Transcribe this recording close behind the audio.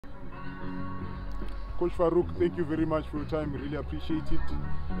Coach Farouk, thank you very much for your time. Really appreciate it.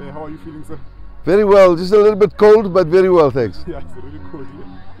 How are you feeling, sir? Very well. Just a little bit cold, but very well, thanks. Yeah, it's really cold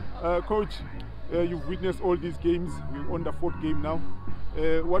here. Coach, you've witnessed all these games. We're on the 4th game now.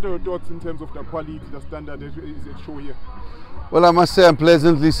 What are your thoughts in terms of the quality, the standard that is at show here? Well, I must say I'm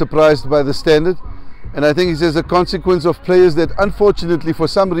pleasantly surprised by the standard. And I think it's as a consequence of players that unfortunately for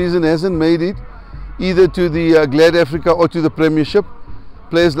some reason hasn't made it either to the Glad Africa or to the Premiership.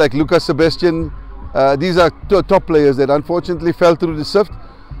 Players like Lucas Sebastian, these are top players that unfortunately fell through the sift.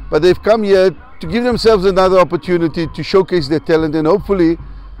 But they've come here to give themselves another opportunity to showcase their talent and hopefully,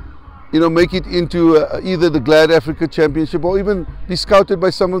 make it into either the Glad Africa Championship or even be scouted by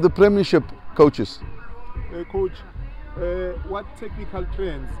some of the Premiership coaches. Coach, what technical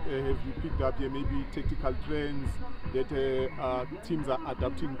trends have you picked up here? Maybe technical trends that teams are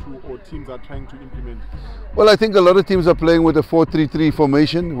adapting to or teams are trying to implement? Well, I think a lot of teams are playing with a 4-3-3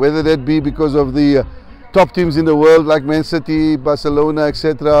 formation, whether that be because of the top teams in the world like Man City, Barcelona,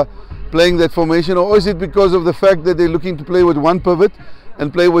 etc. playing that formation, or is it because of the fact that they're looking to play with one pivot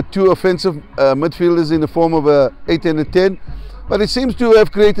and play with 2 offensive midfielders in the form of a 8 and a 10? But it seems to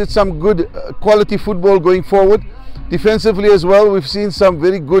have created some good quality football going forward. Defensively as well, we've seen some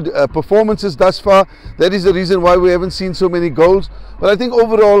very good performances thus far. That is the reason why we haven't seen so many goals. But I think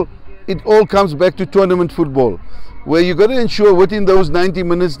overall, it all comes back to tournament football, where you've got to ensure within those 90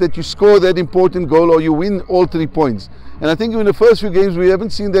 minutes that you score that important goal or you win all 3 points. And I think in the first few games, we haven't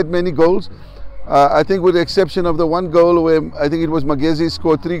seen that many goals. I think with the exception of the 1 goal where I think it was Magezi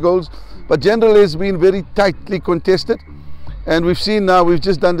scored 3 goals. But generally, it's been very tightly contested. And we've seen now, we've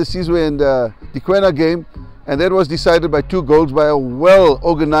just done the Sizwe and Dikwena game. And that was decided by 2 goals by a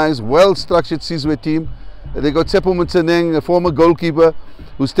well-organized, well-structured Sizwe team. They got Tsepo Motseneng, a former goalkeeper,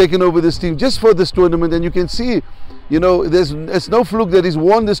 who's taken over this team just for this tournament. And you can see, it's no fluke that he's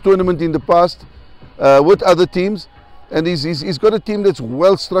won this tournament in the past with other teams. And he's got a team that's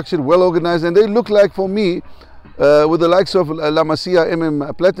well-structured, well-organized. And they look like, for me, with the likes of La Masia,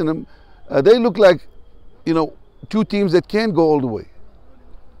 MM Platinum, they look like, 2 teams that can go all the way.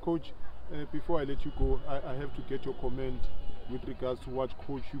 Coach, before I let you go, I have to get your comment with regards to what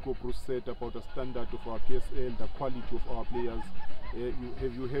Coach Hugo Broos said about the standard of our PSL, the quality of our players.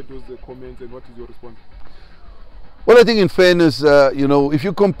 Have you heard those comments, and what is your response? Well, I think in fairness, if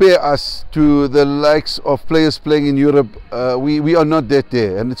you compare us to the likes of players playing in Europe, we are not that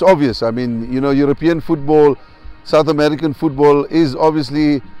there. And it's obvious. I mean, European football, South American football is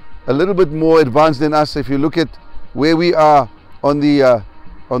obviously a little bit more advanced than us. If you look at where we are on the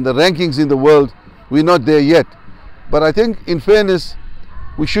rankings in the world, we're not there yet. But I think in fairness,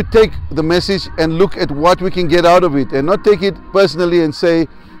 we should take the message and look at what we can get out of it and not take it personally and say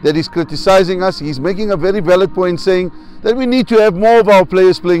that he's criticizing us. He's making a very valid point saying that we need to have more of our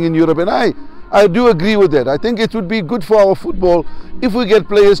players playing in Europe. And I do agree with that. I think it would be good for our football if we get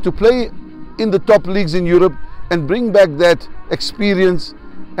players to play in the top leagues in Europe and bring back that experience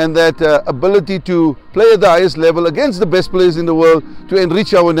and that ability to play at the highest level against the best players in the world to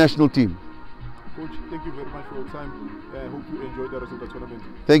enrich our national team. Coach, thank you very much for your time. I hope you enjoy the rest of the tournament.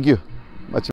 Thank you.